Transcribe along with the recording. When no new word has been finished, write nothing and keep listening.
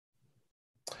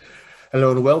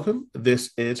Hello and welcome.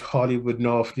 This is Hollywood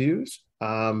North News.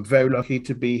 I'm very lucky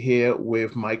to be here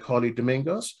with my colleague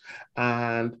Domingos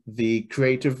and the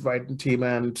creative writing team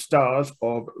and stars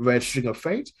of Red String of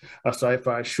Fate, a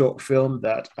sci-fi short film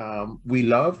that we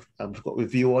love and we've got a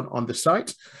review on the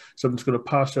site. So I'm just going to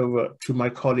pass over to my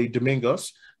colleague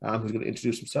Domingos, who's going to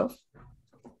introduce himself.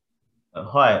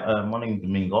 Hi, my name is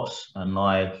Domingos, and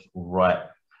I write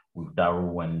with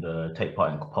Daryl and take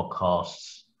part in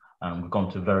podcasts. And we've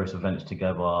gone to various events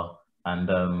together,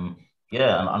 and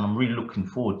yeah, and I'm really looking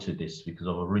forward to this because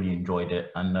I've really enjoyed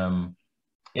it. And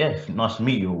yeah, it's nice to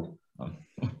meet you all.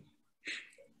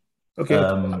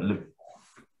 Okay.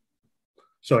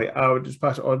 Sorry, I would just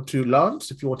pass it on to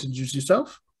Lance if you want to introduce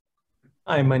yourself.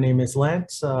 Hi, my name is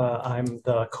Lance. I'm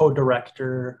the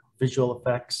co-director, visual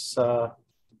effects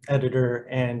editor,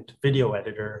 and video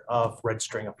editor of Red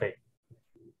String of Fate.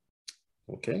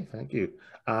 Okay, thank you.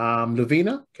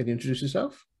 Lovina, can you introduce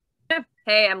yourself?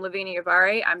 Hey, I'm Lovina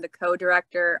Yavari. I'm the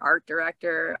co-director, art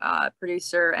director,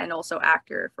 producer, and also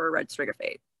actor for Red String of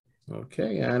Fate.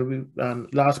 Okay, and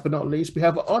last but not least, we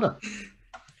have Onna.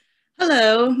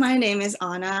 Hello, my name is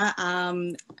Onna.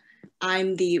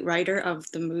 I'm the writer of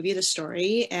the movie, the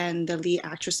story, and the lead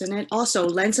actress in it. Also,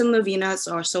 Lance and Lovina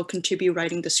also contribute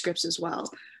writing the scripts as well.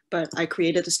 But I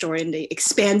created the story and they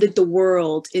expanded the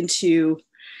world into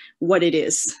what it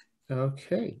is.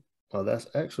 Okay, well, that's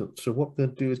excellent. So what we're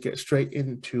going to do is get straight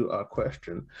into our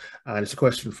question. And it's a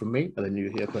question from me, and then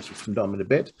you hear questions from Dom in a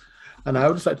bit. And I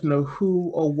would just like to know who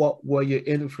or what were your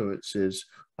influences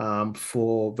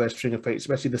for Red String of Fate,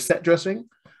 especially the set dressing.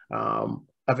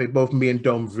 I think both me and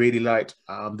Dom really liked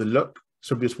the look.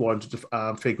 So we just wanted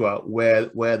to figure out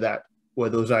where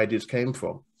those ideas came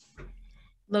from.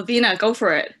 Lovina, go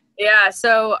for it. Yeah,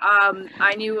 so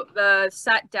I knew the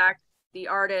set deck. The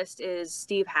artist is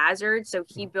Steve Hazard, so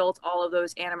he built all of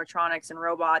those animatronics and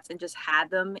robots and just had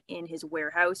them in his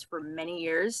warehouse for many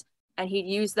years. And he'd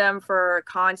use them for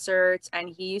concerts, and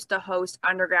he used to host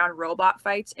underground robot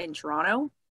fights in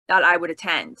Toronto that I would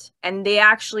attend. And they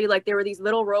actually, like, there were these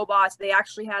little robots. They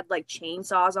actually had, like,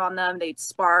 chainsaws on them. They'd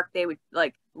spark. They would,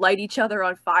 like, light each other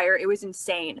on fire. It was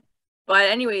insane. But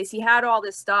anyways, he had all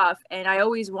this stuff, and I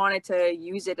always wanted to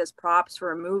use it as props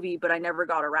for a movie, but I never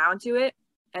got around to it.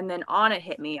 And then Onna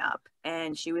hit me up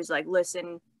and she was like,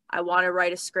 listen, I want to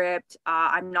write a script.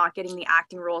 I'm not getting the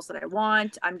acting roles that I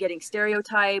want. I'm getting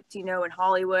stereotyped, in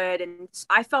Hollywood. And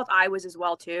I felt I was as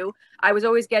well, too. I was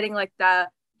always getting like the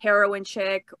heroine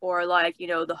chick or like,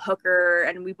 the hooker.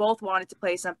 And we both wanted to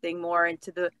play something more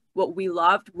into what we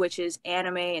loved, which is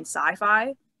anime and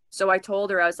sci-fi. So I told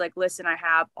her, I was like, listen, I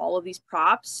have all of these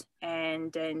props.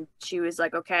 And then she was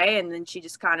like, okay. And then she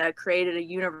just kind of created a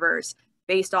universe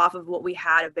based off of what we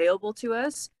had available to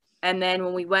us. And then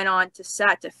when we went on to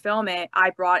set to film it,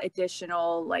 I brought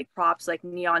additional like props like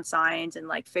neon signs and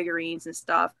like figurines and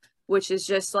stuff, which is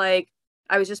just like,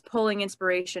 I was just pulling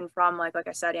inspiration from like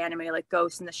I said, anime, like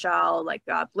Ghost in the Shell, like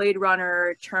Blade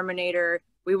Runner, Terminator.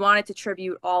 We wanted to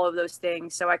tribute all of those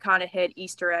things. So I kind of hid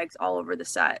Easter eggs all over the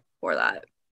set for that.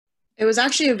 It was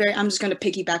actually I'm just going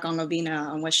to piggyback on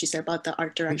Lovina on what she said about the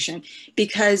art direction,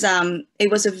 because it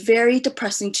was a very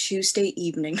depressing Tuesday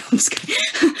evening.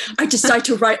 I decided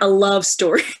to write a love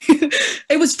story.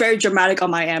 It was very dramatic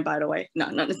on my end, by the way. No,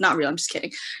 it's not real. I'm just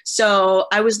kidding. So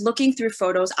I was looking through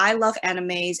photos. I love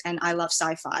animes and I love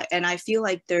sci-fi. And I feel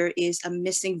like there is a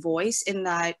missing voice in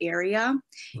that area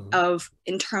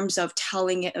in terms of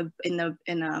telling it in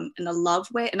a love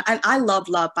way. And I love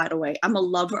love, by the way. I'm a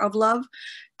lover of love.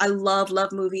 I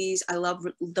love movies. I love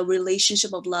the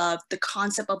relationship of love, the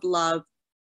concept of love,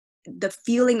 the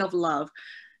feeling of love,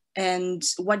 and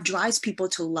what drives people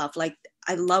to love. Like,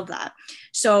 I love that.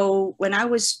 So when I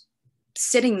was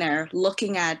sitting there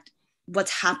looking at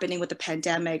what's happening with the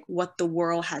pandemic, what the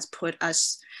world has put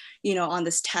us, on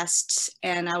this test,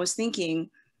 and I was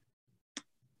thinking,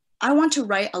 I want to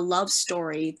write a love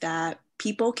story that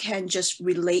people can just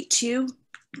relate to.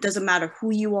 It doesn't matter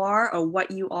who you are or what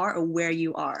you are or where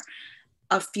you are,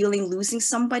 of feeling losing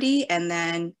somebody. And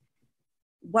then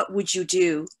what would you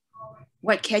do?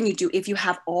 What can you do if you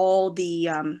have all the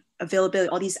availability,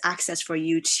 all these access for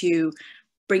you to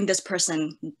bring this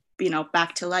person,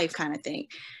 back to life kind of thing.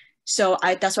 So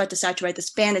that's why I decided to write this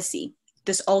fantasy,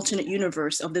 this alternate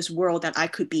universe of this world that I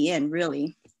could be in,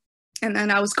 really. And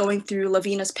then I was going through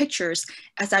Lovina's pictures,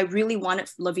 as I really wanted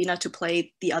Lovina to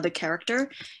play the other character.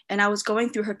 And I was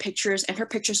going through her pictures, and her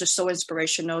pictures are so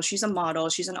inspirational. She's a model,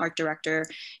 she's an art director,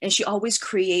 and she always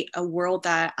create a world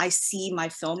that I see my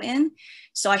film in.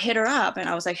 So I hit her up and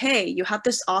I was like, hey, you have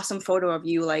this awesome photo of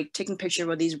you like taking pictures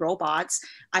with these robots.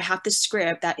 I have this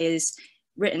script that is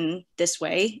written this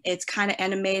way. It's kind of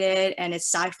animated and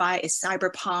it's sci-fi, it's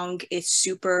cyberpunk, it's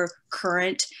super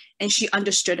current. And she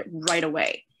understood it right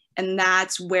away. And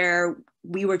that's where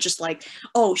we were just like,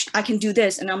 oh, I can do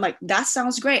this. And I'm like, that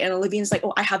sounds great. And Olivia's like,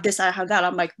 oh, I have this, I have that.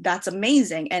 I'm like, that's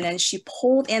amazing. And then she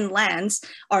pulled in Lance,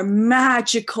 our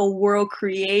magical world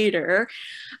creator.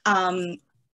 And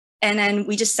then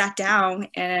we just sat down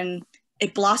and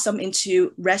it blossomed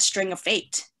into Red String of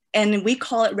Fate. And we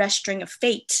call it Red String of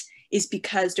Fate is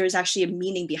because there's actually a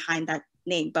meaning behind that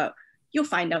name, but you'll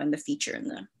find out in the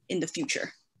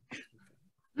future.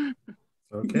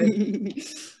 Okay.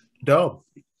 Dom,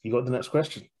 you got the next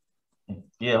question.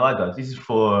 Yeah, hi guys. This is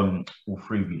for all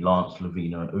three of you, Lance,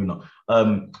 Lovina, and Una.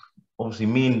 Obviously,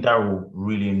 me and Daryl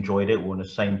really enjoyed it. We're on the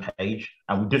same page,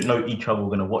 and we didn't know each other were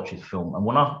going to watch this film. And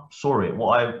when I saw it,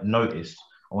 what I noticed,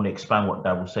 I want to expand what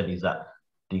Daryl said, is that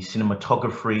the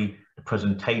cinematography, the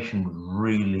presentation was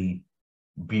really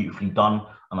beautifully done,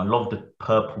 and I love the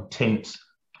purple tints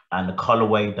and the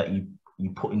colorway that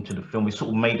you put into the film. It sort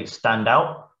of made it stand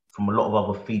out from a lot of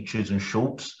other features and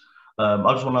shorts.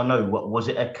 I just want to know, was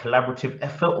it a collaborative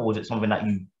effort, or was it something that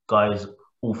you guys,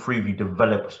 all three of you,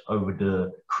 developed over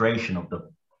the creation of the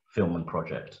film and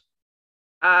project?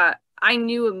 I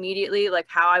knew immediately like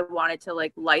how I wanted to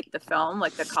like light the film,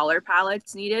 like the color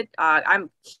palettes needed. I'm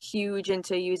huge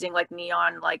into using like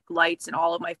neon like lights in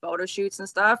all of my photo shoots and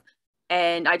stuff.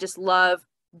 And I just love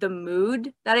the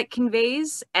mood that it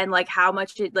conveys and like how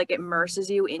much it like immerses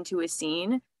you into a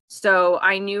scene. So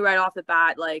I knew right off the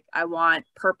bat, like I want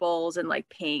purples and like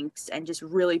pinks and just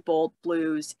really bold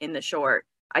blues in the short.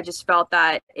 I just felt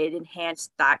that it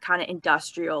enhanced that kind of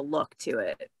industrial look to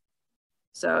it.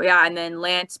 So yeah, and then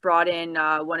Lance brought in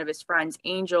one of his friends,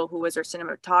 Angel, who was our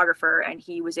cinematographer, and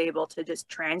he was able to just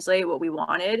translate what we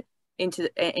wanted into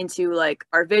like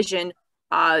our vision.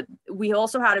 We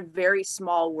also had a very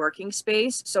small working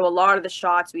space, so a lot of the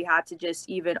shots we had to just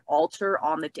even alter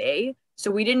on the day. So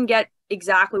we didn't get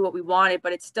exactly what we wanted,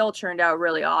 but it still turned out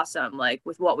really awesome, like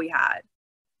with what we had.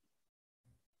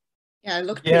 Yeah, it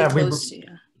looked pretty close to you.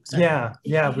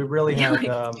 We really had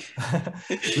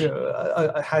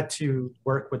had to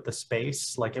work with the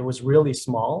space. Like it was really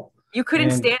small. You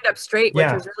couldn't stand up straight, which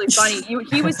was really funny.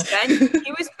 He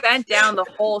was bent down the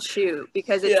whole shoot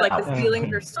because it's like the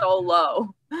ceilings are so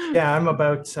low. Yeah, I'm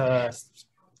about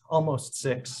almost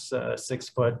 6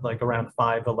 foot, like around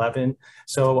 5'11".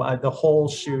 So the whole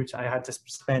shoot I had to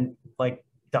spend like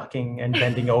ducking and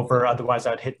bending over, otherwise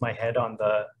I'd hit my head on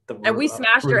the and we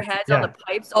smashed our heads on the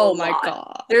pipes. Oh my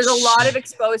god! There's a lot of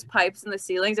exposed pipes in the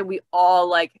ceilings, and we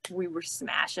were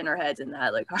smashing our heads in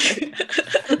that like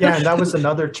hard. Yeah, and that was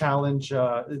another challenge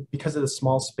because of the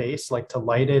small space. Like to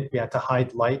light it, we had to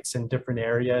hide lights in different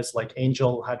areas. Like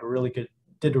Angel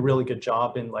did a really good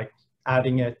job in like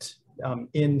adding it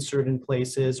in certain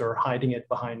places or hiding it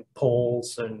behind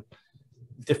poles and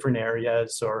different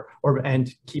areas,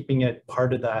 and keeping it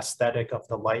part of the aesthetic of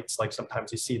the lights. Like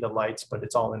sometimes you see the lights, but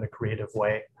it's all in a creative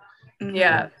way.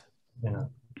 Yeah.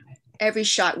 Every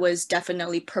shot was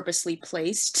definitely purposely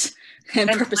placed and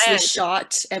purposely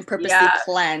shot and purposely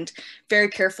planned very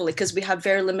carefully, because we have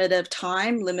very limited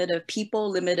time, limited people,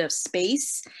 limited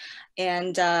space.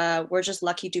 And we're just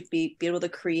lucky to be able to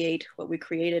create what we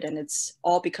created. And it's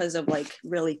all because of like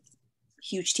really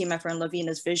huge team effort and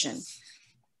Lovina's vision.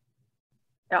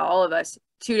 Yeah, all of us.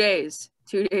 2 days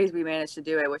we managed to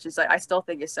do it, which is like I still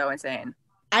think is so insane.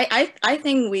 I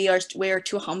think we are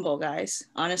too humble, guys.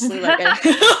 Honestly, like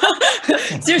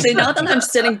seriously, now that I'm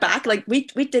sitting back, like we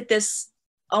did this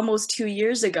almost 2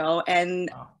 years ago, and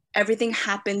everything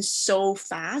happened so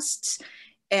fast.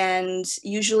 And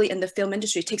usually in the film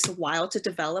industry, it takes a while to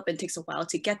develop and takes a while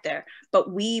to get there.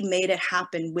 But we made it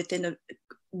happen within a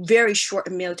very short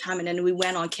amount of time, and then we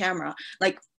went on camera,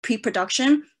 like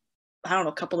pre-production. I don't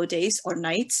know, a couple of days or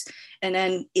nights, and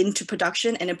then into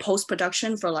production and in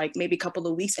post-production for like maybe a couple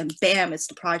of weeks, and bam, it's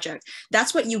the project.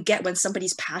 That's what you get when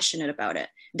somebody's passionate about it.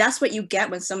 That's what you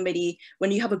get when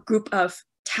you have a group of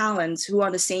talents who are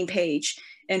on the same page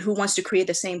and who wants to create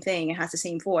the same thing and has the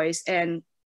same voice. And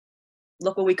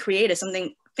look what we created,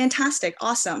 something fantastic,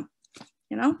 awesome,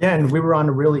 you know? Yeah, and we were on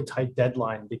a really tight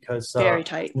deadline because very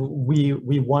tight. We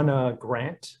won a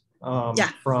grant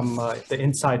from the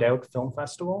Inside Out Film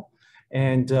Festival.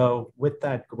 And with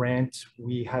that grant,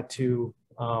 we had to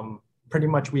pretty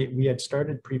much, we had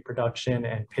started pre-production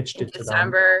and pitched it to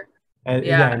December.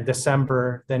 them. In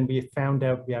December. Then we found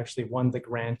out we actually won the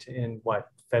grant in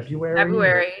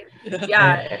February?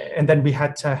 Yeah. And then we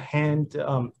had to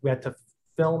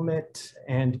film it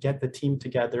and get the team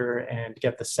together and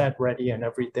get the set ready and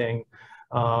everything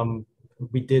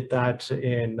We did that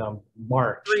in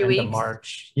March, 3 end weeks. of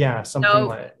March. Yeah, something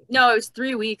like. No, it was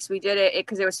 3 weeks. We did it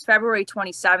because it was February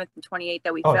 27th and 28th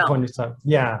that we Oh, filmed. 27.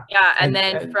 Yeah. Yeah, and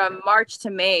then from March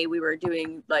to May, we were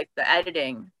doing like the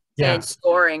editing and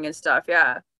scoring and stuff.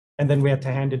 Yeah. And then we had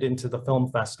to hand it into the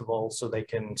film festival so they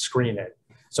can screen it.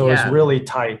 So it was really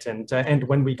tight. And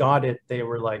when we got it, they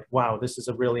were like, wow, this is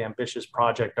a really ambitious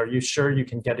project. Are you sure you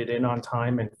can get it in on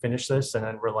time and finish this? And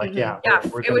then we're like,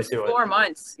 we're going to do it. It was 4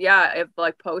 months. Yeah. Of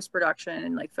like post-production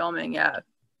and like filming. Yeah.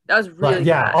 That was really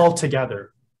fast. All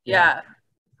together. Yeah.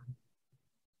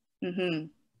 Mm-hmm.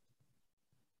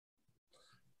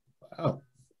 Wow.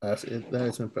 That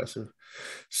is impressive.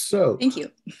 So thank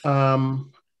you.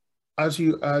 As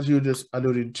you just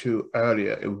alluded to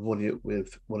earlier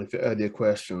with one of your earlier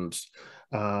questions,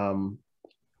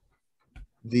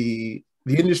 the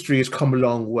industry has come a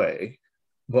long way,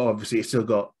 but obviously it's still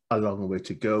got a long way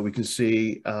to go. We can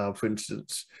see, for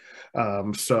instance,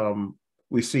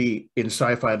 we see in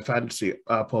sci-fi and fantasy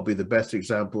are probably the best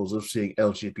examples of seeing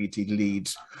LGBT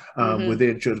leads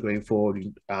within shows going forward.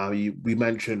 We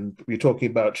were talking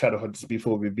about Shadowhunters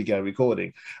before we began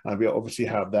recording, and we obviously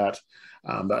have that.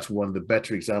 That's one of the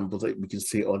better examples that we can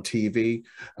see on TV.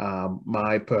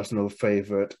 My personal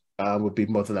favorite would be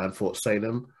Motherland Fort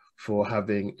Salem, for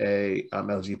having a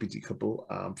LGBT couple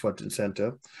front and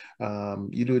center.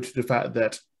 You alluded to the fact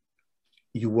that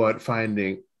you weren't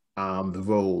finding the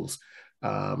roles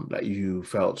that you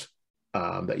felt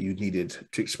that you needed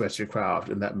to express your craft,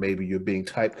 and that maybe you're being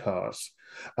typecast.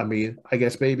 I mean, I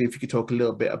guess maybe if you could talk a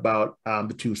little bit about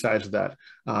the two sides of that,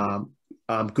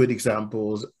 good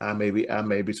examples, and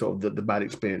maybe sort of the bad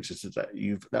experiences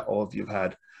that all of you've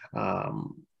had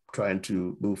trying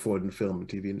to move forward in the film and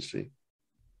TV industry.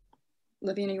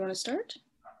 Lovina, you want to start?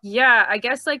 Yeah, I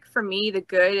guess like for me, the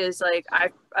good is like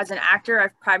as an actor,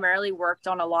 I've primarily worked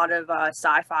on a lot of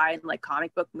sci-fi and like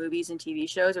comic book movies and TV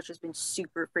shows, which has been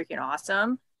super freaking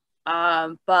awesome.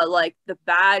 But like the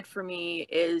bad for me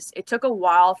is it took a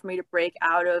while for me to break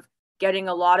out of getting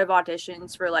a lot of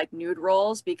auditions for like nude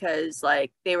roles, because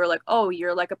like they were like, oh,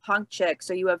 you're like a punk chick,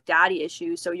 so you have daddy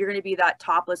issues, so you're going to be that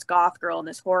topless goth girl in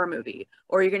this horror movie,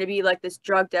 or you're going to be like this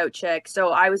drugged out chick. So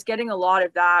I was getting a lot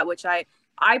of that, which I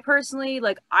personally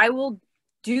like. I will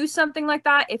do something like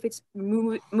that if it's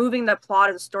moving the plot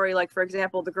of the story. Like, for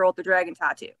example, the girl with the dragon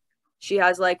tattoo, she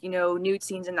has like, you know, nude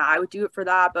scenes in that. I would do it for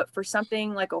that. But for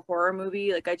something like a horror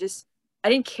movie, like I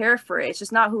didn't care for it. It's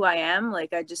just not who I am.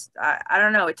 Like I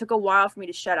don't know. It took a while for me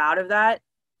to shut out of that.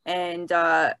 And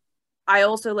I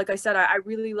also, like I said, I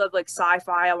really love like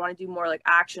sci-fi. I want to do more like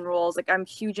action roles. Like I'm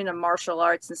huge into martial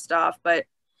arts and stuff, but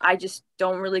I just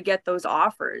don't really get those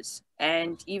offers.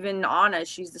 And even Onna,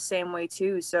 she's the same way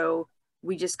too. So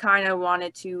we just kind of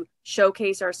wanted to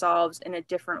showcase ourselves in a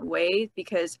different way,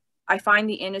 because I find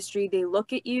the industry, they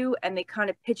look at you and they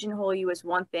kind of pigeonhole you as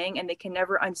one thing, and they can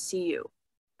never unsee you.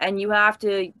 And you have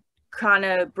to kind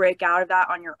of break out of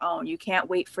that on your own. You can't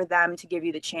wait for them to give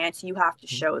you the chance. You have to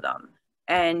show them.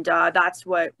 And that's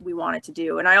what we wanted to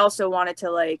do. And I also wanted to,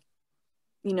 like,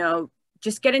 you know,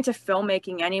 just get into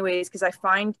filmmaking anyways, because I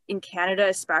find in Canada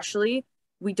especially,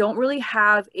 we don't really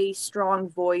have a strong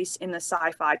voice in the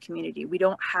sci-fi community. We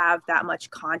don't have that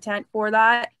much content for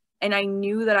that. And I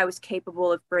knew that I was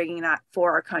capable of bringing that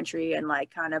for our country and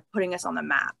like kind of putting us on the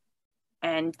map.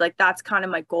 And like, that's kind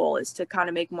of my goal, is to kind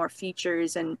of make more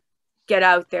features and get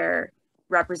out there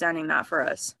representing that for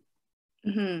us.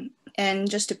 Mm-hmm. And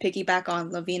just to piggyback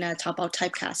on Lovina, talk about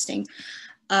typecasting.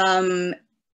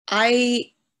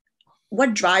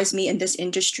 What drives me in this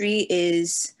industry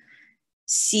is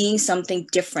seeing something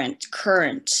different,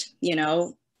 current, you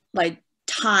know, like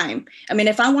time. I mean,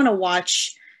 if I want to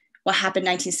watch what happened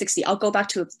in 1960, I'll go back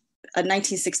to a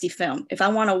 1960 film. If I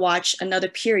want to watch another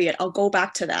period, I'll go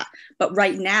back to that. But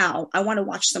right now, I want to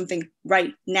watch something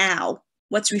right now.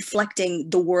 What's reflecting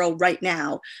the world right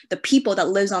now, the people that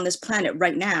lives on this planet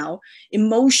right now,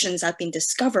 emotions that have been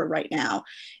discovered right now,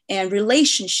 and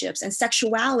relationships and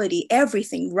sexuality,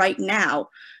 everything right now.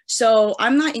 So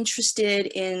I'm not interested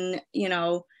in, you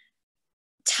know,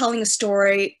 telling a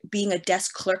story, being a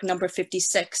desk clerk number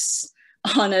 56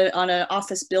 on an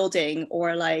office building,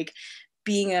 or like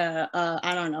being a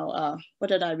what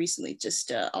did I recently just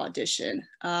audition?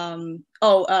 A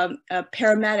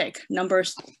paramedic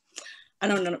numbers. I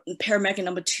don't know, paramedic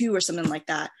number 2 or something like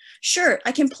that. Sure,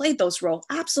 I can play those roles,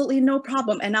 absolutely no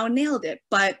problem, and I'll nail it.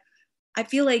 But I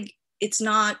feel like it's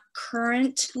not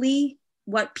currently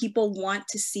what people want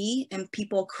to see and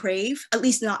people crave, at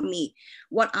least not me.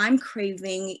 What I'm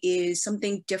craving is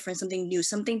something different, something new,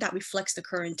 something that reflects the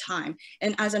current time.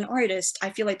 And as an artist, I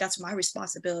feel like that's my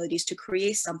responsibility, is to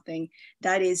create something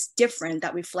that is different,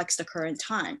 that reflects the current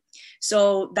time.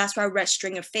 So that's why I read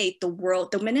String of Fate, the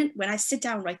world, the minute when I sit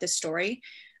down and write this story,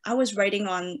 I was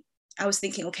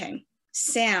thinking, okay,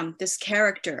 Sam, this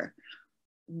character,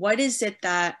 what is it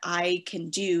that I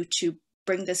can do to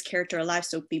bring this character alive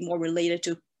so be more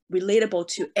relatable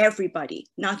to everybody,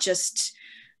 not just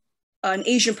an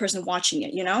Asian person watching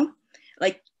it, you know?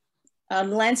 Like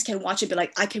Lance can watch it, but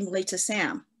like, I can relate to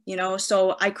Sam, you know?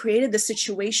 So I created the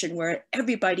situation where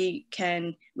everybody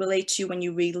can relate to when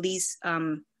you release,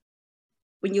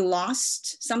 when you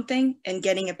lost something and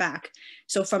getting it back.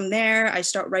 So from there, I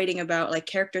start writing about like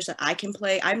characters that I can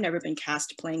play. I've never been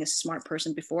cast playing a smart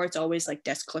person before. It's always like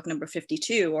desk clerk number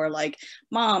 52 or like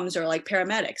moms or like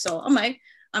paramedics. So I'm like,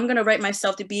 I'm gonna write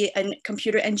myself to be a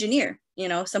computer engineer, you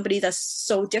know, somebody that's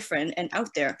so different and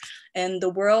out there. And the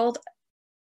world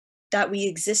that we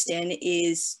exist in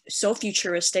is so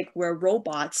futuristic, where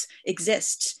robots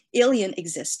exist, alien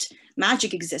exist,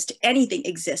 magic exists, anything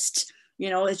exists. You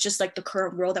know, it's just like the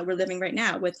current world that we're living right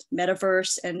now with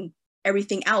metaverse and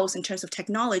everything else in terms of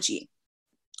technology.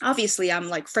 Obviously, I'm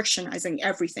like frictionizing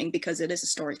everything because it is a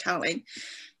storytelling.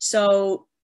 So,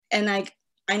 and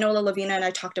I know that Lovina and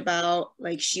I talked about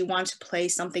like she wanted to play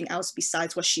something else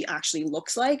besides what she actually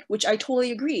looks like, which I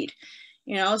totally agreed.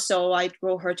 You know, so I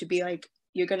wrote her to be like,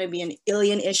 you're going to be an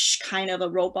alien-ish kind of a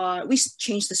robot. We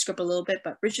changed the script a little bit,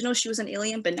 but originally she was an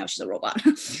alien, but now she's a robot.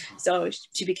 So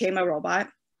she became a robot.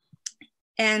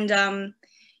 And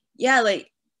yeah,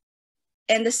 like,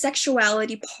 and the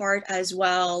sexuality part as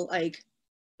well, like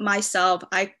myself,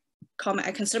 I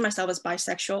consider myself as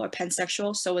bisexual or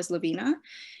pansexual, so is Lovina.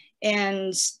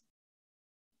 And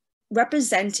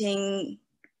representing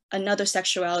another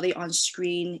sexuality on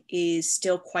screen is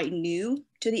still quite new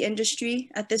to the industry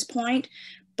at this point,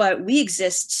 but we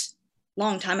exist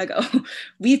long time ago.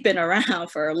 We've been around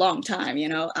for a long time, you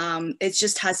know. It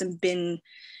just hasn't been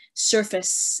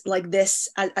surface like this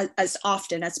as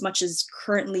often, as much as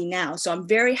currently now. So I'm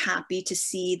very happy to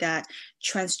see that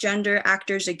transgender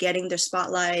actors are getting their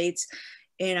spotlights,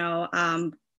 you know,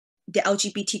 the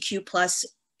LGBTQ plus,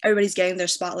 everybody's getting their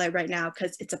spotlight right now,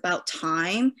 because it's about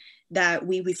time that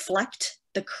we reflect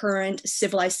the current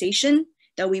civilization,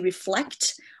 that we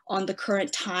reflect on the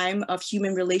current time of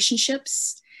human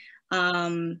relationships.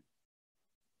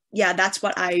 Yeah, that's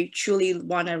what I truly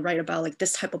want to write about, like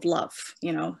this type of love,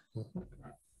 you know.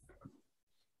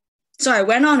 Sorry, I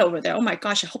went on over there. Oh my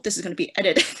gosh, I hope this is going to be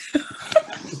edited.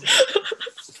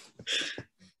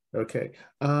 Okay.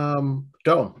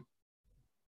 Dom.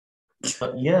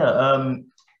 But yeah,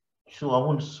 sure. I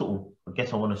want to sort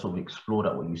of explore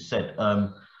that what you said.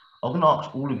 I'm going to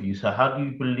ask all of you. So, how do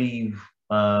you believe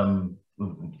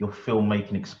with your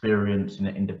filmmaking experience in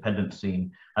the independent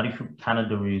scene, how do you think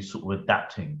Canada is sort of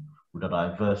adapting with the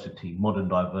diversity,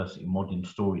 modern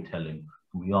storytelling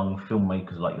from young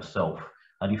filmmakers like yourself?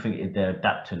 How do you think they're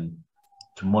adapting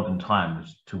to modern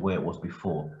times to where it was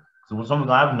before? So something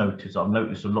I've noticed a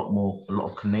lot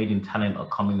of Canadian talent are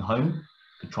coming home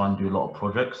to try and do a lot of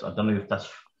projects. I don't know if that's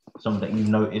something that you've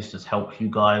noticed has helped you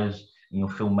guys in your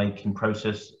filmmaking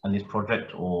process and this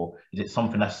project, or is it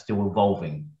something that's still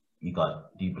evolving, you guys,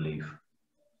 do you believe?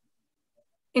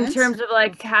 In terms of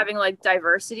like having like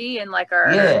diversity and like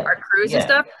our crews and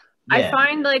stuff, I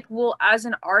find like, well, as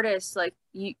an artist, like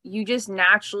you just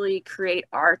naturally create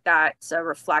art that's a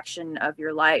reflection of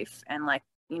your life and like,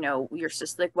 you know, you're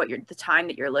just like the time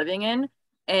that you're living in.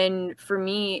 And for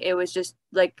me, it was just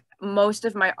like most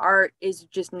of my art is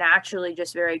just naturally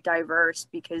just very diverse,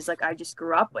 because like I just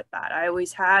grew up with that. I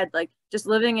always had like, just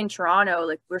living in Toronto,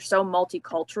 like we're so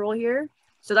multicultural here.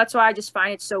 So that's why I just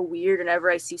find it so weird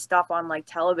whenever I see stuff on like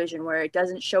television where it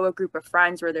doesn't show a group of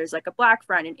friends where there's like a Black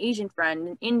friend, an Asian friend,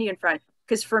 an Indian friend.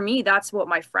 Because for me, that's what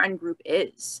my friend group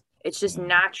is. It's just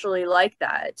naturally like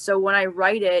that. So when I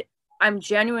write it, I'm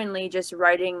genuinely just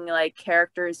writing like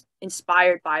characters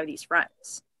inspired by these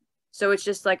friends. So it's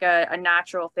just like a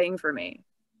natural thing for me.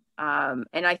 And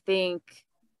I think,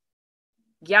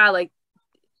 yeah, like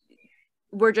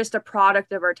we're just a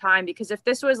product of our time, because if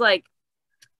this was like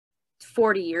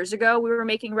 40 years ago we were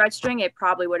making Red String, it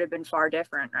probably would have been far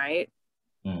different, right?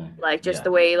 Like just the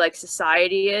way like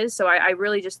society is. So I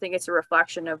really just think it's a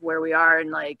reflection of where we are. And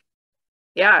like,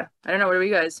 yeah, I don't know, what are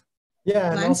you guys?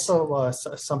 Yeah, and also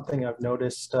something I've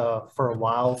noticed for a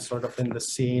while, sort of in the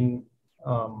scene,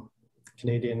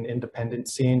 Canadian independent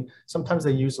scene, sometimes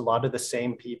they use a lot of the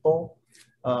same people.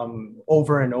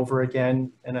 over and over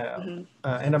again. And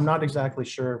I'm not exactly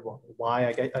sure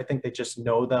why. I think they just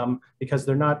know them because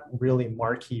they're not really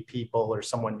marquee people or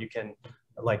someone you can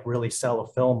like really sell a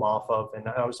film off of. And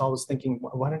I was always thinking,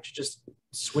 why don't you just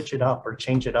switch it up or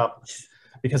change it up?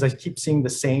 Because I keep seeing the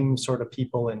same sort of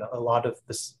people in a lot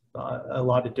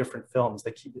of different films.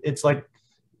 It's like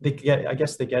I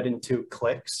guess they get into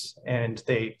cliques and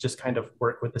they just kind of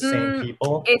work with the same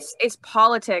people. It's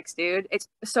politics, dude.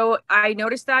 So I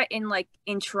noticed that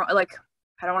in Toronto, like,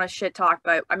 I don't want to shit talk,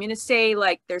 but I'm going to say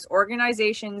like there's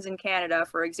organizations in Canada,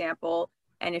 for example,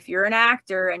 and if you're an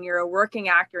actor and you're a working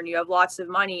actor and you have lots of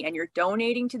money and you're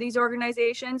donating to these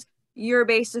organizations, you're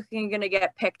basically going to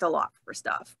get picked a lot for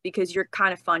stuff because you're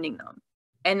kind of funding them.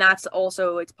 And that's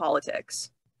also, it's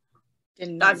politics.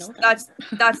 That's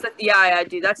the yeah,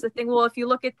 dude. That's the thing. Well, if you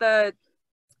look at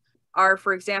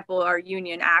for example, our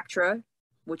union, ACTRA,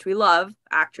 which we love.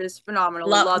 ACTRA is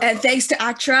phenomenal. And thanks to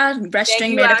ACTRA,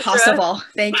 Wrestling made it possible.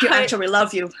 Thank you, ACTRA. We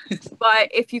love you. But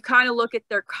if you kind of look at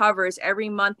their covers, every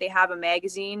month they have a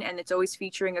magazine and it's always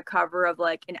featuring a cover of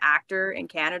like an actor in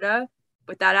Canada.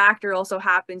 But that actor also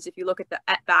happens, if you look at the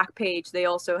back page, they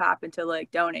also happen to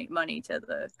like donate money to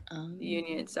the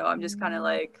union. So I'm just kind of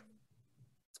like,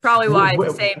 it's probably why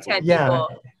it's the same 10 people.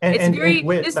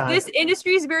 This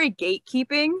industry is very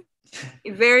gatekeeping,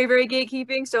 very, very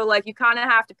gatekeeping. So like you kind of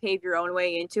have to pave your own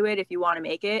way into it if you want to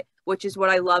make it, which is what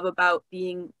I love about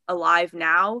being alive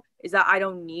now, is that I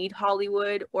don't need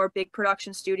Hollywood or big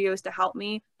production studios to help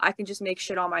me. I can just make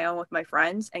shit on my own with my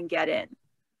friends and get in.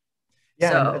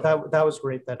 Yeah, and that was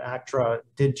great that ACTRA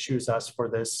did choose us for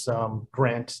this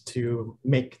grant to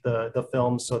make the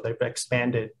film. So they've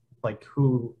expanded like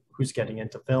who's getting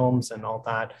into films and all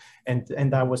that. And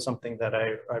that was something that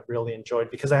I really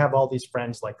enjoyed because I have all these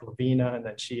friends like Lovina, and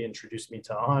then she introduced me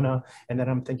to Onna. And then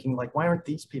I'm thinking like, why aren't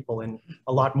these people in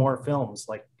a lot more films?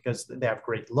 Like, because they have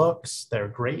great looks, they're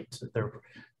great, they're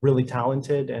really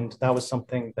talented. And that was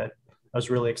something that I was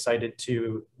really excited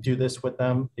to do this with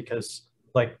them because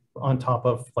like on top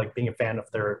of like being a fan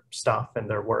of their stuff and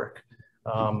their work,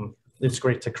 it's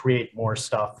great to create more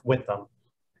stuff with them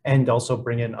and also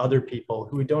bring in other people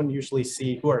who we don't usually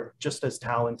see, who are just as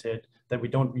talented, that we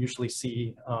don't usually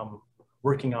see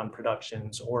working on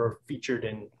productions or featured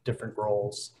in different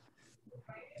roles.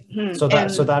 So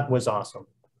that was awesome.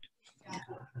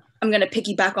 I'm going to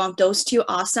piggyback on those two.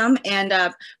 Awesome.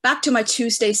 And back to my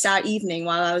Tuesday sad evening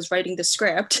while I was writing the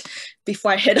script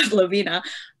before I hit up Lovina.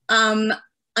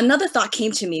 Another thought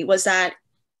came to me was that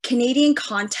Canadian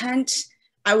content,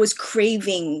 I was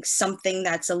craving something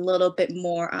that's a little bit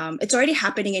more, it's already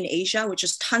happening in Asia, which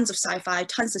is tons of sci-fi,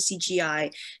 tons of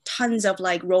CGI, tons of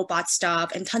like robot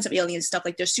stuff and tons of alien stuff.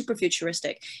 Like they're super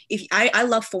futuristic. I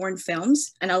love foreign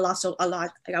films and I watch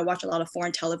a lot of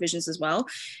foreign televisions as well.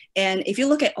 And if you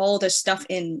look at all the stuff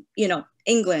in,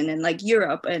 England and like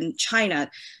Europe and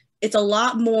China, it's a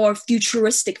lot more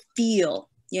futuristic feel,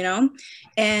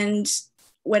 and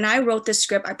when I wrote this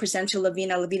script, I presented to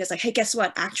Lovina. Lovina's like, hey, guess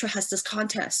what? ACTRA has this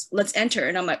contest. Let's enter.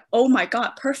 And I'm like, oh my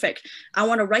God, perfect. I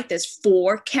want to write this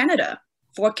for Canada,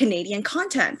 for Canadian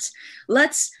content.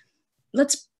 Let's,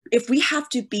 if we have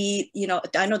to be,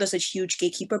 I know there's a huge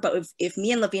gatekeeper, but if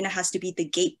me and Lovina has to be the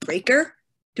gate breaker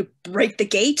to break the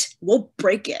gate, we'll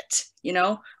break it.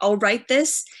 I'll write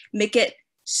this, make it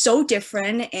so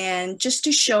different, and just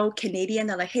to show Canadian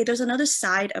that like, hey, there's another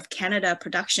side of Canada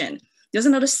production. There's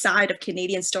another side of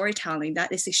Canadian storytelling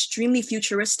that is extremely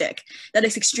futuristic, that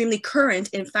is extremely current,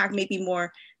 in fact, maybe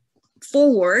more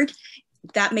forward,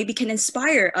 that maybe can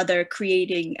inspire other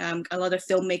other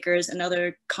filmmakers and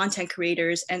other content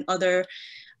creators and other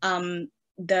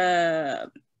the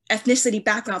ethnicity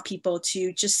background people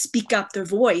to just speak up their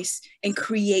voice and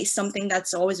create something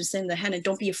that's always within their hand, and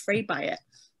don't be afraid by it.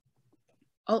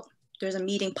 Oh, there's a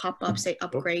meeting pop up, say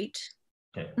upgrade.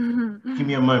 Okay. Give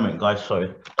me a moment, guys.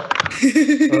 Sorry.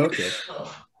 Okay.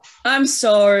 I'm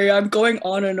sorry. I'm going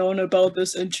on and on about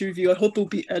this interview. I hope it'll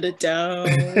be edited down.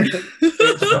 Okay.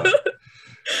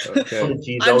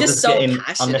 Apologies. I'm just so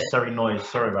passionate. Unnecessary noise.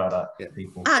 Sorry about that,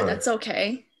 people. Sorry. That's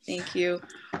okay. Thank you.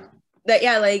 That's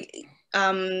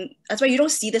why you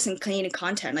don't see this in Canadian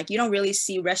content. Like you don't really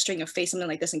see restoring a face, something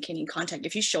like this in Canadian content.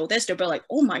 If you show this, they'll be like,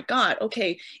 oh my God,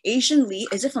 okay, Asian lead,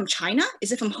 is it from China?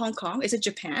 Is it from Hong Kong? Is it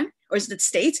Japan? Or is it the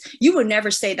States? You would never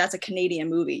say that's a Canadian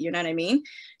movie, you know what I mean?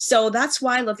 So that's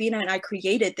why Lovina and I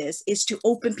created this, is to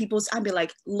open people's eyes and be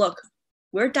like, look,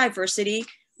 we're diversity.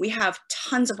 We have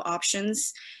tons of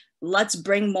options. Let's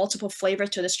bring multiple flavor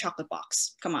to this chocolate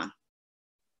box. Come on.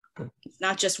 It's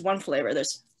not just one flavor.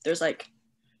 There's like,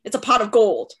 it's a pot of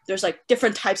gold. There's like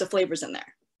different types of flavors in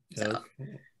there. So.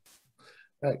 Okay.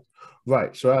 Right.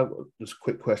 Right. So just a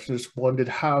quick question. Just wondered,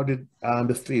 how did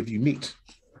the three of you meet?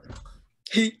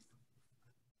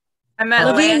 I met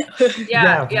Lovina. Lance.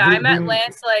 Yeah, I met we-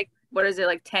 Lance like, what is it,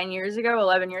 like 10 years ago,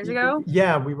 11 years ago?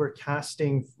 Yeah, we were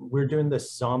doing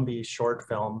this zombie short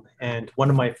film, and one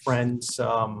of my friends,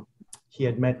 he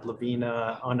had met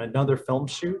Lovina on another film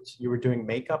shoot. You were doing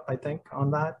makeup, I think,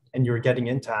 on that, and you were getting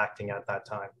into acting at that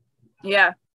time.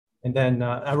 Yeah. And then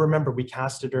I remember we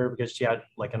casted her because she had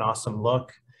like an awesome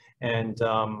look, and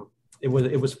it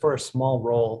was for a small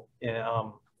role.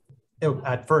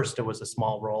 At first, it was a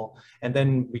small role, and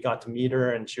then we got to meet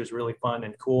her, and she was really fun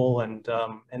and cool, and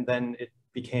then it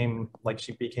became like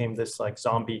she became this like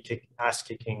zombie ass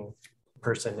kicking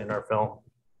person in our film,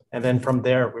 and then from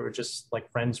there we were just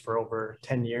like friends for over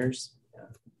 10 years. Yeah.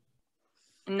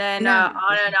 And then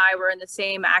Onna and I were in the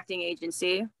same acting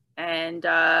agency, and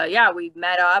yeah, we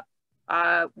met up.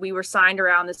 We were signed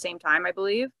around the same time, I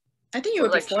believe. I think you were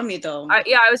Like, before me though. I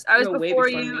was You were way before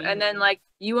before you, me. and then like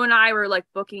you and I were like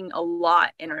booking a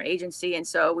lot in our agency, and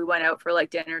so we went out for like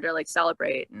dinner to like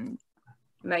celebrate and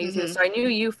met you too. So I knew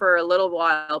you for a little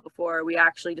while before we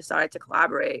actually decided to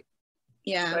collaborate.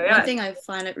 Yeah, So, yeah. one thing I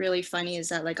find it really funny is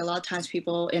that like a lot of times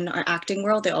people in our acting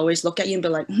world, they always look at you and be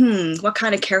like, what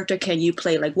kind of character can you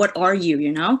play? Like, what are you,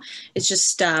 you know? It's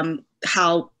just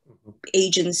how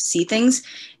agents see things.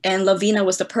 And Lovina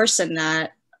was the person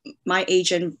that my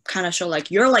agent kind of showed like,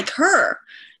 you're like her.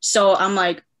 So I'm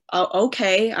like, oh,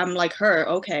 okay, I'm like her.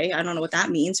 Okay, I don't know what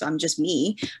that means. I'm just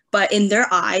me. But in their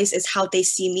eyes is how they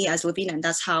see me as Lovina. And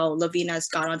that's how Lovina's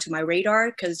got onto my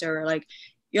radar, because they're like,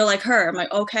 you're like her. I'm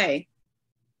like, okay.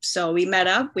 So we met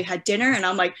up, we had dinner, and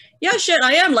I'm like, yeah, shit,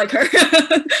 I am like her.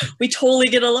 We totally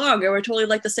get along, and we're totally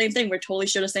like the same thing. We're totally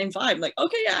share the same vibe. Like,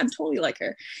 okay, yeah, I'm totally like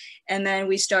her. And then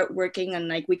we start working, and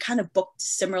like we kind of booked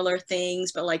similar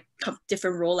things, but like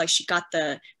different role. Like she got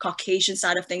the Caucasian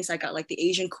side of things, I got like the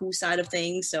Asian cool side of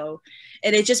things. So,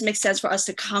 and it just makes sense for us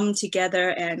to come together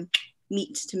and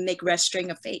meet to make Red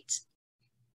String of Fate.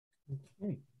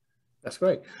 Okay. That's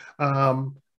great.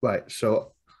 Right.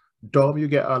 So, Dom, you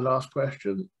get our last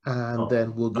question, and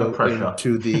then we'll go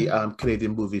into the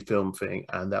Canadian movie film thing,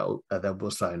 and then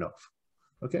we'll sign off.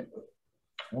 Okay.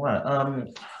 All right.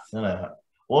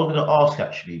 What I'm going to ask,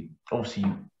 actually, obviously,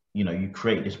 you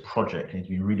create this project and it's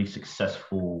been really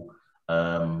successful,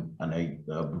 and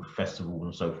with festivals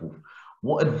and so forth.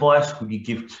 What advice would you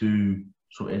give to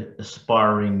sort of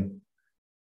aspiring,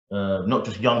 not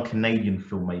just young Canadian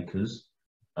filmmakers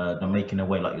that are making their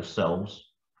way like yourselves,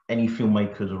 any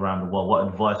filmmakers around the world? What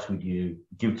advice would you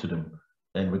give to them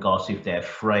in regards to if they're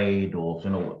afraid or if they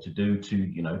know what to do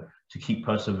to keep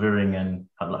persevering, and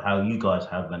how you guys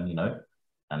have,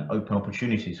 and open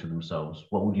opportunities for themselves?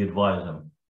 What would you advise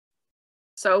them?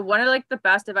 So one of like the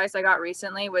best advice I got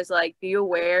recently was like, be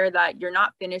aware that you're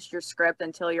not finished your script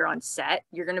until you're on set.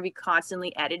 You're going to be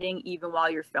constantly editing even while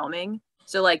you're filming.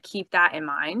 So like keep that in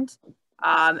mind.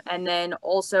 And then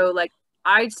also like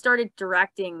I started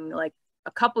directing like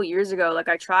a couple years ago. Like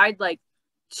I tried like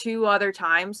 2 other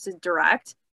times to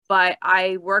direct, but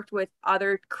I worked with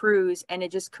other crews and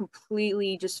it just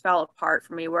completely just fell apart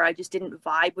for me, where I just didn't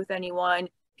vibe with anyone.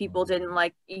 People didn't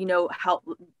like, help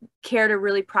care to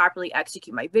really properly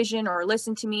execute my vision or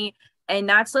listen to me. And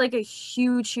that's like a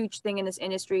huge, huge thing in this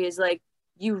industry, is like,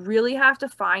 you really have to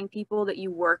find people that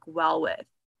you work well with.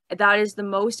 That is the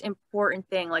most important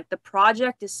thing. Like the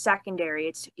project is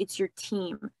secondary. It's your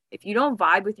team. If you don't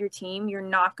vibe with your team, you're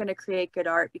not going to create good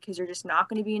art, because you're just not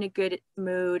going to be in a good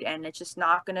mood. And it's just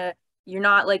not going to, you're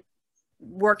not like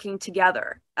working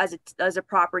together as a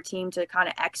proper team to kind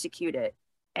of execute it.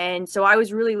 And so I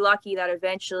was really lucky that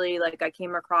eventually like I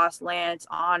came across Lance,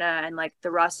 Onna, and like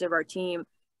the rest of our team,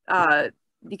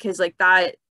 because like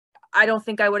that, I don't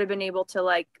think I would have been able to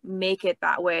like make it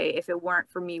that way if it weren't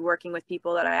for me working with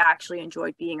people that I actually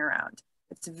enjoyed being around.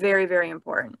 It's very, very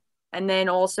important. And then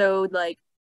also like,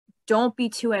 don't be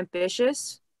too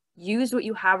ambitious. Use what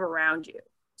you have around you.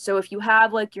 So if you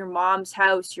have like your mom's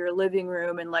house, your living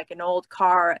room, and like an old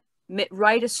car,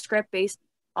 write a script based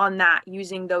on that,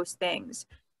 using those things.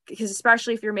 Because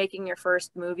especially if you're making your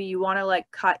first movie, you want to like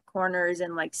cut corners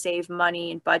and like save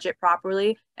money and budget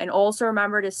properly. And also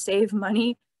remember to save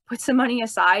money, put some money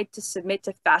aside to submit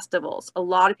to festivals. A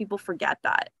lot of people forget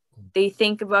that. They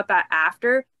think about that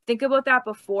after. Think about that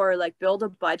before. Like build a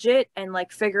budget and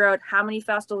like figure out how many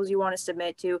festivals you want to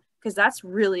submit to, because that's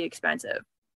really expensive.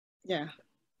 Yeah.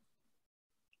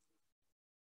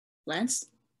 Lance?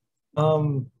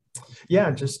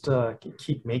 Yeah, just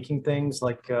keep making things.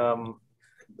 Like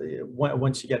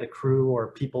once you get a crew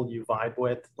or people you vibe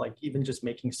with, like even just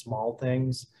making small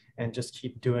things and just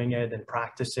keep doing it and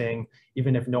practicing,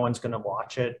 even if no one's going to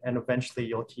watch it. And eventually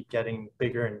you'll keep getting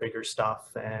bigger and bigger stuff,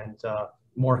 and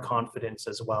more confidence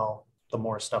as well, the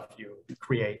more stuff you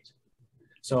create.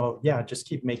 So yeah, just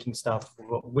keep making stuff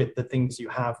with the things you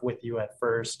have with you at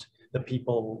first, the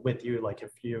people with you. Like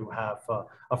if you have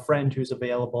a friend who's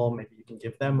available, maybe you can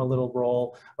give them a little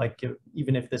role. Like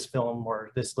even if this film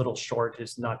or this little short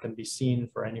is not going to be seen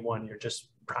for anyone, you're just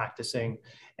practicing,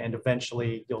 and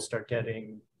eventually you'll start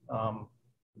getting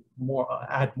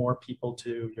add more people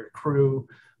to your crew,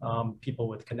 people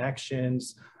with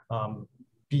connections.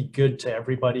 Be good to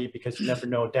everybody, because you never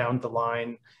know, down the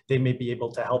line they may be able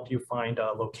to help you find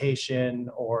a location,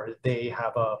 or they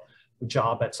have a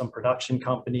job at some production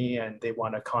company and they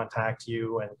want to contact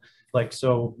you, and like,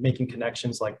 so making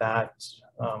connections like that.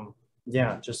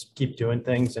 Yeah, just keep doing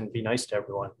things and be nice to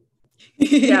everyone.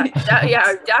 Yeah,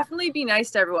 definitely be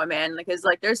nice to everyone, man, because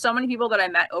like there's so many people that I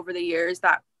met over the years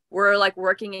that were like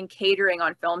working in catering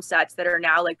on film sets that are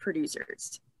now like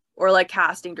producers or like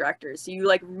casting directors. So you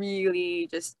like really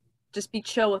just be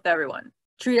chill with everyone.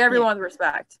 Treat everyone with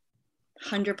respect.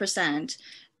 100%.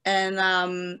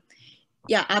 And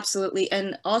yeah, absolutely.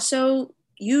 And also,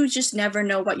 you just never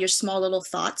know what your small little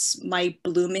thoughts might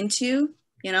bloom into,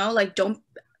 you know, like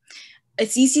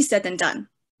it's easy said than done.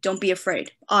 Don't be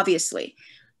afraid, obviously.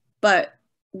 But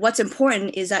what's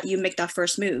important is that you make that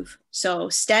first move. So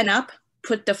stand up,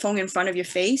 put the phone in front of your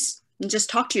face, and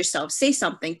just talk to yourself, say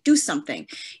something, do something,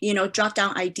 you know, jot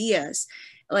down ideas.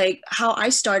 Like how I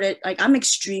started, like I'm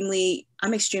extremely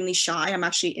shy. I'm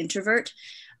actually introvert.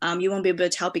 You won't be able to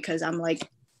tell because I'm like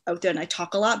out there and I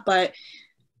talk a lot, but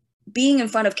being in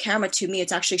front of camera, to me,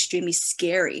 it's actually extremely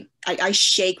scary. I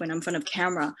shake when I'm in front of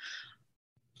camera,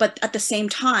 but at the same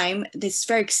time, it's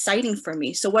very exciting for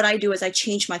me. So what I do is I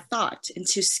change my thought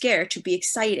into scare to be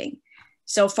exciting.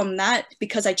 So from that,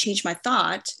 because I changed my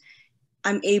thought,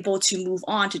 I'm able to move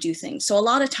on to do things. So a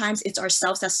lot of times it's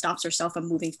ourselves that stops ourselves from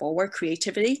moving forward,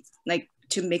 creativity, like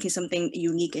to making something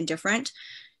unique and different.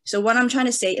 So what I'm trying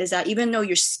to say is that even though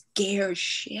you're scared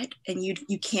shit and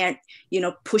you can't, you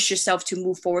know, push yourself to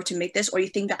move forward to make this, or you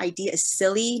think the idea is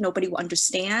silly, nobody will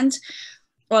understand,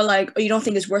 or like, or you don't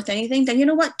think it's worth anything, then you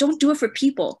know what? Don't do it for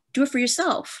people. Do it for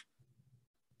yourself.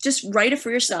 Just write it for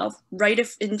yourself. Write it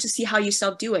and to see how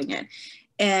yourself doing it.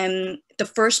 And the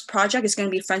first project is going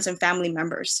to be friends and family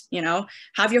members, you know,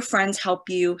 have your friends help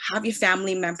you, have your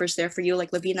family members there for you. Like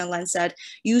Lovina Len said,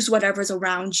 use whatever's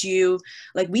around you.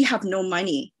 Like we have no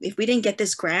money. If we didn't get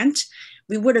this grant,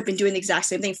 we would have been doing the exact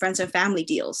same thing, friends and family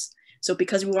deals. So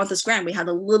because we want this grant, we had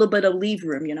a little bit of leave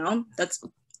room, you know, that's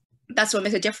what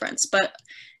makes a difference. But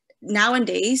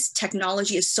nowadays,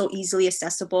 technology is so easily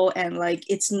accessible, and like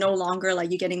it's no longer like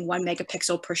you're getting 1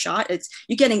 megapixel per shot.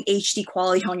 You're getting HD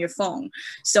quality on your phone.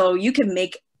 So you can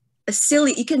make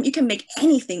you can make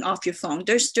anything off your phone.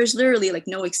 There's literally like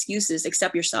no excuses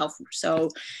except yourself. So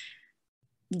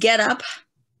get up,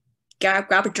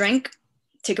 grab a drink,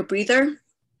 take a breather,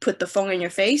 put the phone in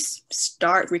your face,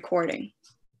 start recording.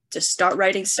 Just start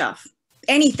writing stuff.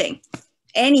 Anything,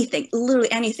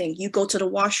 literally anything. You go to the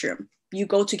washroom, you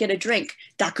go to get a drink,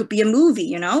 that could be a movie,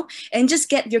 you know, and just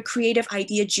get your creative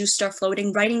idea juice start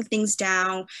floating, writing things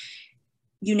down.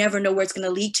 You never know where it's going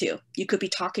to lead to. You could be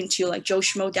talking to like Joe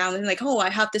Schmo down and like, oh, I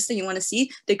have this thing you want to see.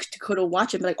 They could have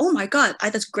watched it and be like, oh my God,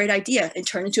 that's a great idea, and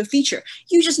turn into a feature.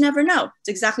 You just never know. It's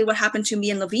exactly what happened to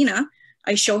me and Lovina.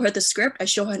 I show her the script, I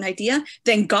show her an idea.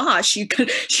 Then gosh,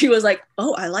 she was like,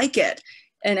 oh, I like it.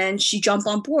 And then she jumped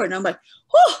on board and I'm like,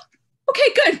 oh,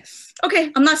 okay, good.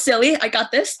 Okay, I'm not silly. I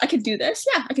got this. I can do this.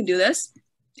 Yeah, I can do this.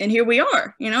 And here we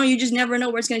are. You know, you just never know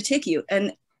where it's going to take you.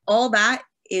 And all that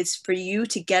is for you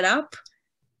to get up,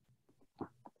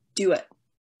 do it.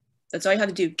 That's all you have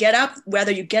to do. Get up,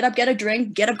 whether you get up, get a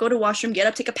drink, get up, go to the washroom, get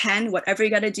up, take a pen, whatever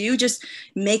you got to do, just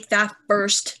make that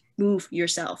first move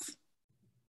yourself.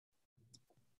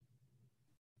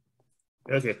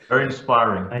 Okay. Very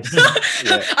inspiring.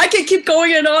 Yeah. I can keep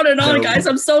going and on, No. guys.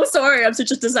 I'm so sorry. I'm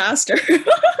such a disaster.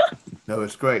 No,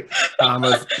 it's great.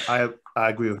 I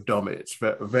agree with Dom. It's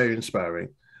very, very inspiring,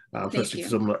 especially for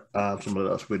some of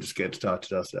us. We're just getting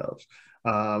started ourselves.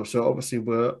 So obviously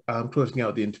we're closing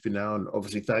out the interview now, and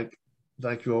obviously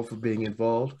thank you all for being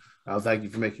involved. Thank you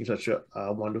for making such a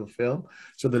wonderful film.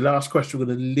 So the last question we're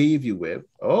going to leave you with.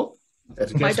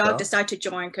 My dog decided to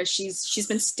join because she's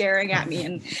been staring at me,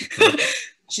 and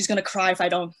she's gonna cry if I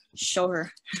don't show her.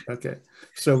 Okay,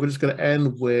 so we're just gonna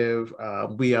end with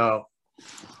we are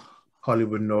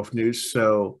Hollywood North News.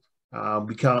 So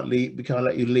we can't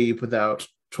let you leave without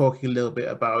talking a little bit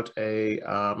about a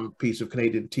piece of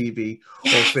Canadian TV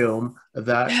or film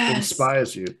that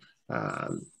inspires you,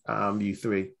 you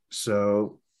three.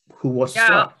 So who wants to Yeah,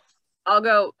 start? I'll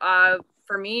go.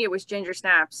 For me, it was Ginger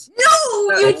Snaps.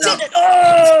 No, you So- did it.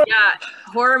 Oh! Yeah,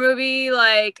 horror movie.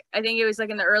 Like I think it was like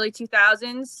in the early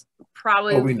 2000s.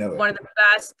 Probably Oh, we know it. one of the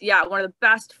best. Yeah, one of the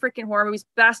best freaking horror movies.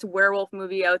 Best werewolf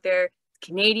movie out there.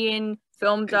 Canadian,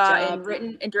 filmed Good job. and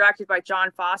written and directed by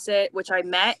John Fawcett, which I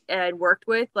met and worked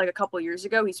with like a couple years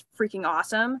ago. He's freaking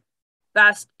awesome.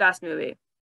 Best movie.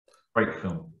 Great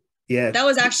film. Yeah, That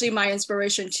was actually my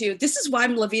inspiration too. This is why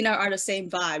Lovina are the same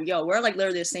vibe. Yo, we're like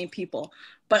literally the same people.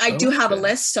 But I do have a Okay.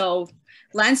 list, so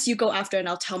Lance, you go after, and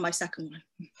I'll tell my second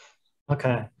one.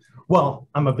 Okay. Well,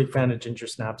 I'm a big fan of Ginger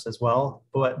Snaps as well.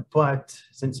 But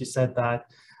since you said that,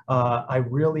 I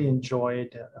really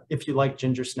enjoyed, if you like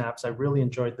Ginger Snaps, I really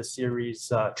enjoyed the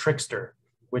series Trickster,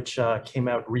 which came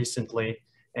out recently.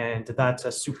 And that's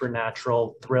a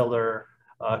supernatural thriller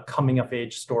coming of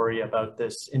age story about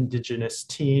this Indigenous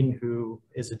teen who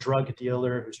is a drug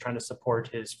dealer who's trying to support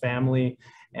his family.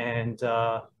 And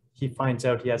he finds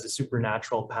out he has a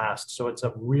supernatural past. So it's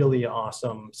a really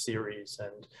awesome series.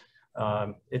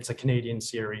 And it's a Canadian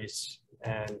series,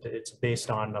 and it's based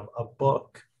on a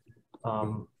book.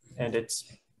 And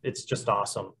it's just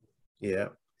awesome. yeah.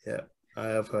 I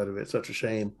have heard of it. Such a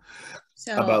shame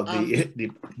So about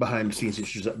the behind the scenes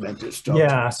issues that meant it stopped.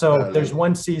 Yeah, so early. there's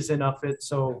one season of it.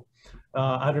 So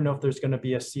I don't know if there's going to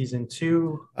be a season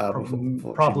 2.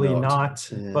 Unfortunately Probably not.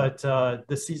 Yeah. But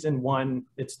the season 1,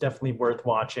 it's definitely worth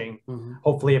watching. Mhm.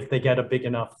 Hopefully, if they get a big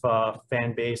enough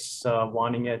fan base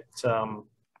wanting it,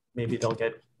 maybe they'll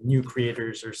get new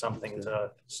creators or something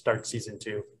to start season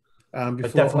 2.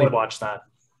 But definitely watch that.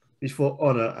 Before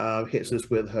Onna hits us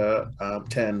with her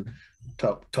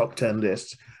top 10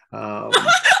 list, we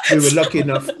were lucky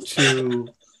enough to.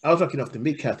 I was lucky enough to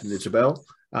meet Catherine Isabel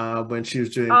when she was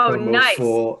doing promo nice.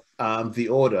 for The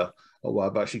Order a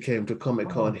while back. She came to Comic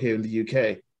Con here in the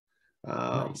UK.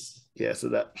 Nice. Yeah, so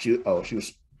that she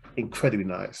was incredibly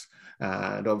nice,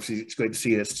 and obviously it's great to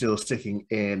see her still sticking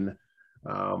in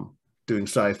doing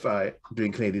sci-fi,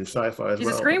 doing Canadian sci-fi as She's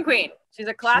well. a scream queen. She's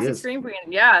a classic is. scream queen.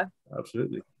 Yeah.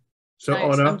 Absolutely. So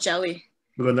nice. Onna, I'm jelly.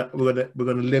 we're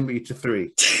gonna limit you to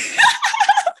 3.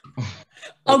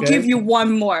 I'll Okay. give you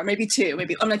one more, maybe 2,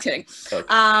 maybe. I'm not kidding. Okay.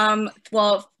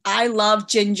 Well, I love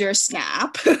Ginger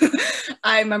Snap.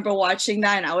 I remember watching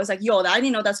that, and I was like, "Yo, I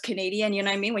didn't know that's Canadian." You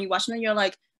know what I mean? When you watch something, you're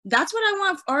like, "That's what I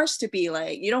want ours to be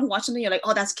like." You don't watch something, you're like,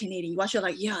 "Oh, that's Canadian." You watch, you're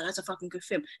like, "Yeah, that's a fucking good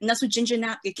film." And that's what Ginger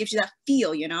Snap. It gives you that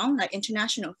feel, you know, that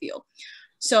international feel.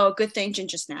 So good thing,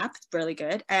 Ginger Snap, really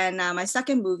good. And my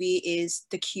second movie is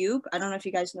The Cube. I don't know if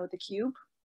you guys know The Cube.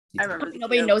 I remember.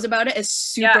 Nobody knows about it. It's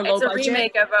super low it's a budget.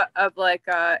 remake of like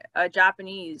a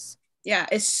Japanese. Yeah,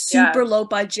 it's super low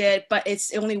budget, but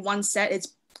it's only one set.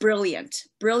 It's brilliant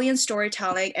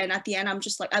storytelling. And at the end, I'm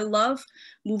just like, I love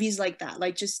movies like that.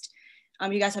 Like just,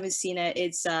 you guys haven't seen it.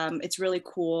 It's really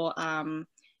cool.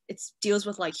 It deals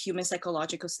with like human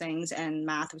psychological things and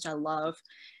math, which I love.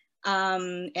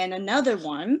 And another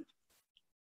one,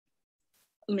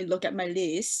 let me look at my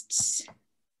list,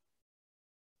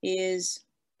 is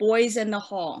Boys in the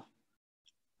Hall.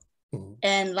 Mhm.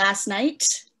 And last night,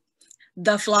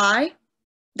 The Fly.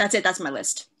 That's it. That's my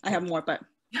list. I have more, but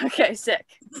Okay, sick.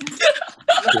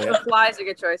 Yeah. The Fly's a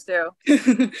good choice too.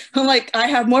 I'm like, I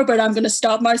have more, but I'm gonna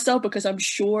stop myself because I'm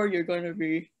sure you're gonna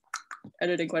be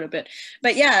editing quite a bit.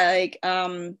 But yeah, like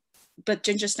but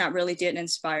Ginger Snap really did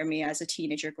inspire me as a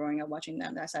teenager growing up watching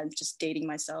them. I'm just dating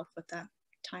myself with that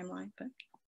timeline. But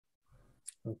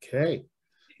Okay,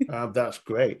 that's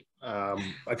great. I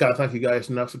gotta thank you guys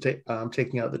enough for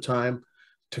taking out the time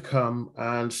to come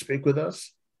and speak with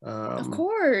us. of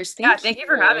course, Thank you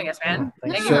for having us, man.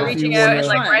 Yeah, Thank you So for if reaching you out wanna- and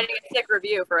like writing a sick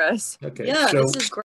review for us. Okay, Yeah, so this is great.